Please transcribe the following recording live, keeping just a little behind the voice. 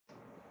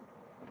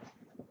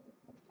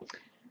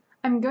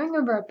I'm going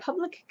over a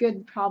public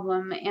good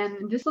problem,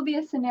 and this will be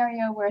a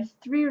scenario where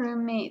three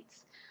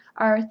roommates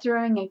are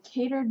throwing a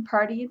catered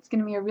party. It's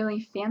going to be a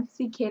really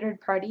fancy catered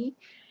party,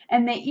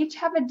 and they each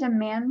have a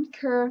demand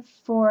curve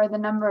for the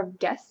number of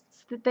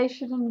guests that they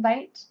should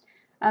invite,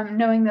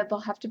 knowing that they'll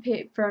have to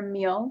pay for a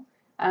meal,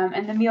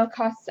 and the meal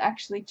costs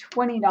actually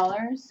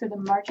 $20, so the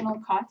marginal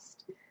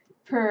cost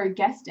per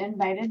guest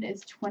invited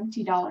is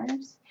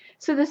 $20.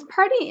 So this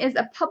party is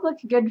a public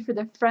good for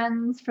the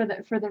friends, for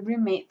the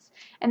roommates,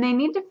 and they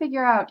need to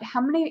figure out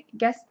how many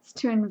guests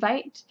to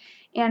invite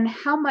and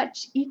how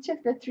much each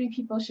of the three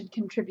people should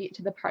contribute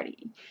to the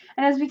party.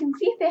 And as we can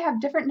see, they have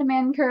different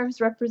demand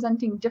curves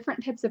representing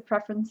different types of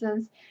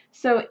preferences.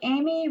 So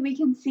Amy, we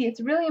can see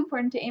it's really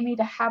important to Amy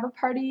to have a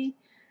party,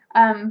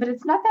 but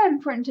it's not that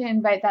important to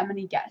invite that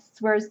many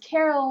guests. Whereas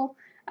Carol,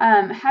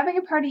 having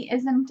a party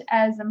isn't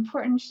as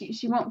important.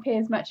 She won't pay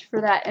as much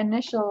for that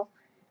initial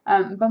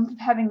bump of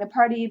having the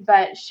party,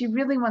 but she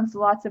really wants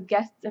lots of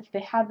guests if they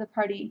have the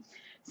party.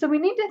 So we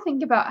need to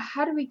think about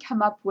how do we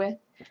come up with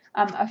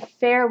a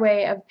fair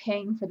way of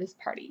paying for this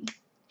party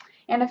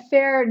and a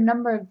fair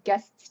number of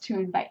guests to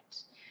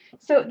invite.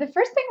 So the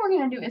first thing we're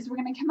going to do is we're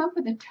going to come up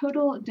with a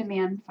total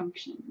demand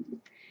function.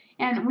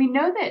 And we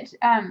know that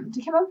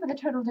to come up with a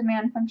total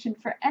demand function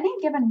for any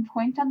given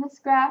point on this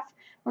graph,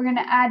 we're going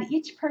to add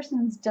each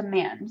person's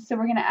demand. So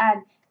we're going to add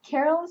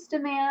Carol's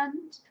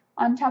demand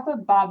on top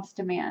of Bob's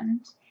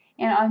demand.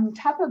 And on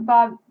top of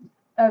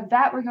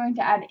that, we're going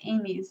to add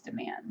Amy's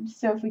demand.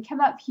 So if we come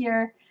up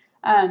here,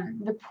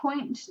 the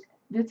point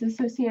that's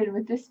associated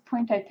with this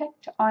point I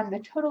picked on the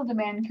total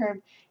demand curve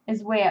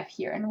is way up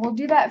here. And we'll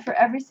do that for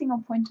every single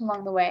point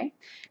along the way.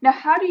 Now,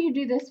 how do you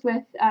do this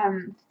with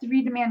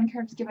three demand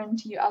curves given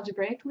to you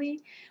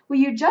algebraically? Well,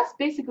 you just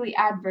basically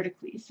add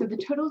vertically. So the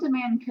total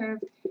demand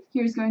curve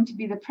here is going to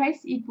be the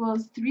price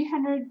equals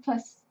 300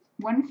 plus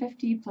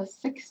 150 plus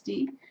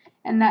 60,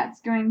 and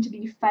that's going to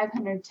be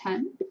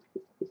 510.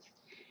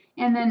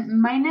 And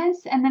then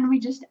minus, and then we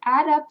just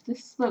add up the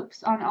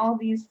slopes on all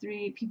these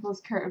three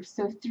people's curves.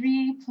 So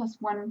 3 plus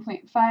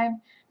 1.5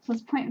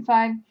 plus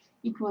 0.5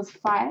 equals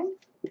 5.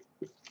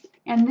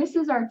 And this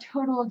is our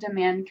total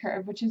demand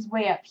curve, which is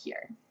way up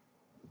here.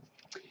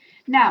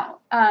 Now,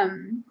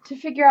 to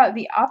figure out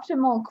the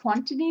optimal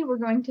quantity, we're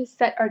going to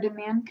set our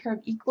demand curve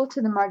equal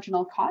to the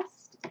marginal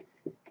cost,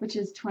 which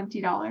is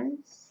 $20.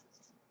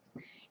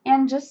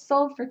 And just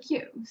solve for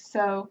Q.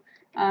 So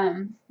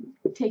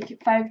take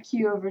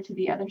 5Q over to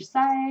the other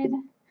side,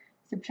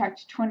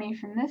 subtract 20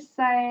 from this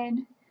side,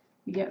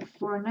 we get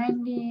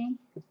 490.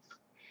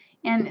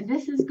 And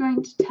this is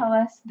going to tell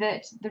us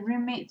that the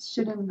roommates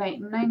should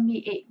invite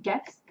 98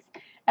 guests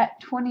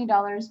at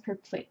 $20 per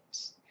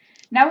plate.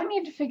 Now we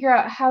need to figure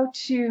out how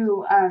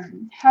to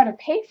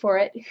pay for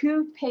it,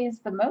 who pays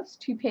the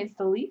most, who pays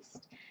the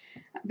least,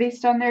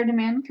 based on their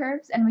demand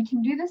curves, and we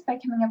can do this by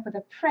coming up with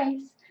a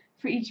price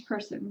for each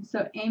person.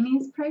 So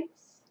Amy's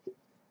price,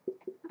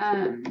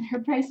 her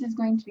price is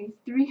going to be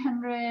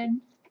 300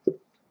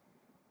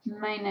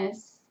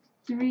 minus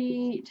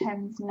 3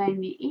 times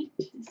 98.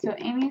 So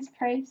Amy's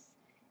price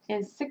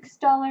is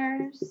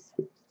 $6.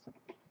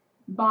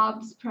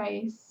 Bob's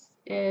price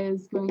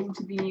is going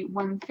to be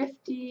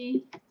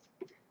 150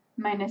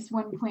 minus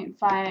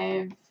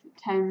 1.5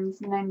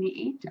 times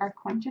 98, our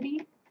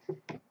quantity.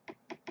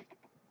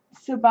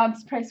 So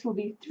Bob's price will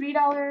be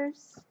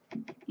 $3.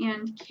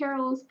 And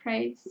Carol's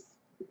price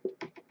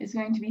is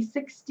going to be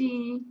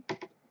 60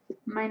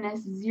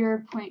 minus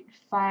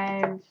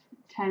 0.5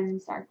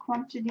 times our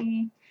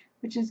quantity,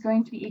 which is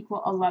going to be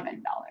equal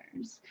 $11.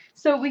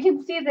 So we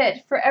can see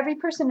that for every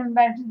person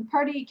invited to the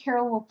party,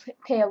 Carol will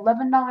pay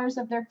 $11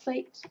 of their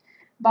plate,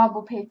 Bob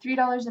will pay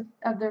 $3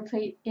 of their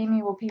plate,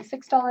 Amy will pay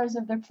 $6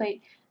 of their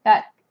plate.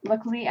 That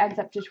luckily adds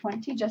up to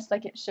 20, just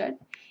like it should.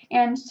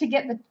 And to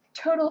get the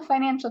total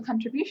financial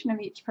contribution of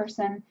each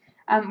person,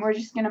 we're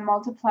just going to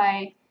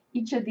multiply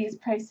each of these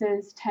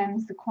prices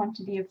times the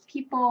quantity of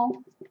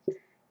people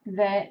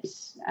that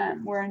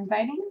we're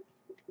inviting.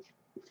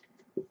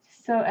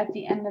 So at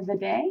the end of the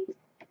day,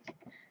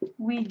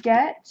 we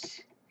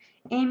get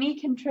Amy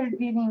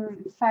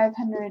contributing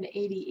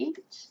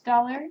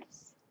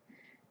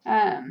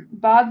 $588,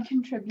 Bob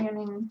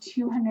contributing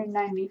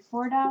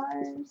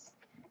 $294,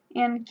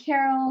 and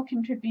Carol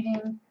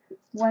contributing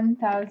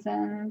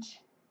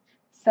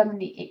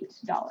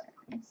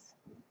 $1,078.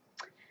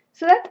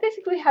 So that's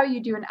basically how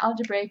you do an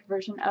algebraic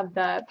version of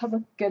the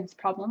public goods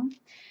problem.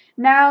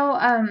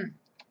 Now,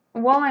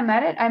 while I'm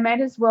at it, I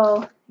might as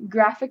well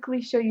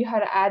graphically show you how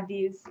to add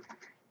these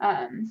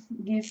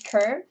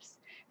curves.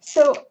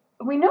 So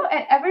we know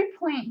at every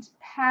point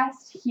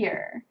past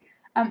here,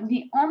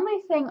 the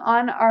only thing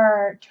on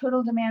our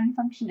total demand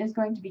function is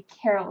going to be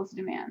Carol's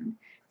demand.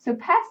 So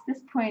past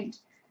this point,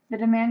 the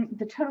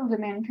total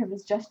demand curve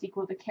is just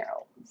equal to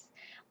Carol's.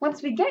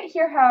 Once we get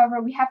here,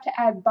 however, we have to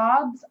add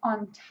Bob's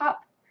on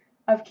top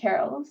of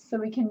Carol's. So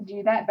we can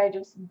do that by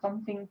just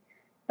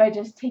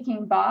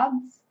taking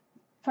Bob's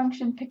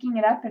function, picking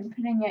it up, and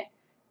putting it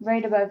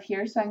right above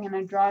here. So I'm going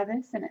to draw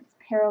this, and it's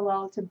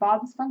parallel to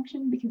Bob's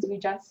function because we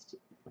just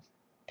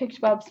picked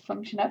Bob's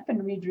function up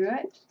and redrew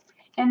it.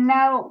 And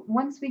now,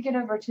 once we get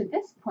over to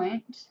this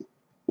point,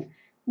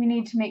 we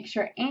need to make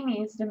sure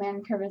Amy's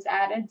demand curve is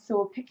added. So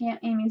we'll pick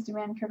Amy's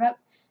demand curve up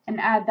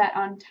and add that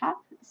on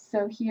top.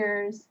 So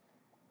here's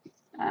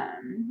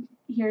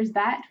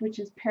that, which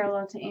is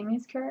parallel to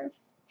Amy's curve.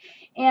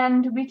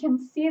 And we can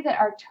see that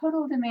our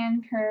total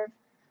demand curve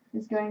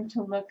is going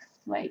to look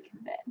like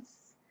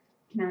this.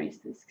 I can erase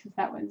this because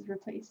that was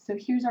replaced. So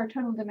here's our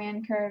total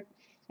demand curve.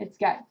 It's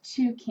got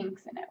 2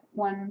 kinks in it.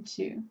 1,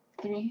 2,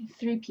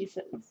 3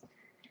 pieces.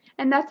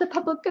 And that's a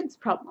public goods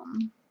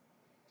problem.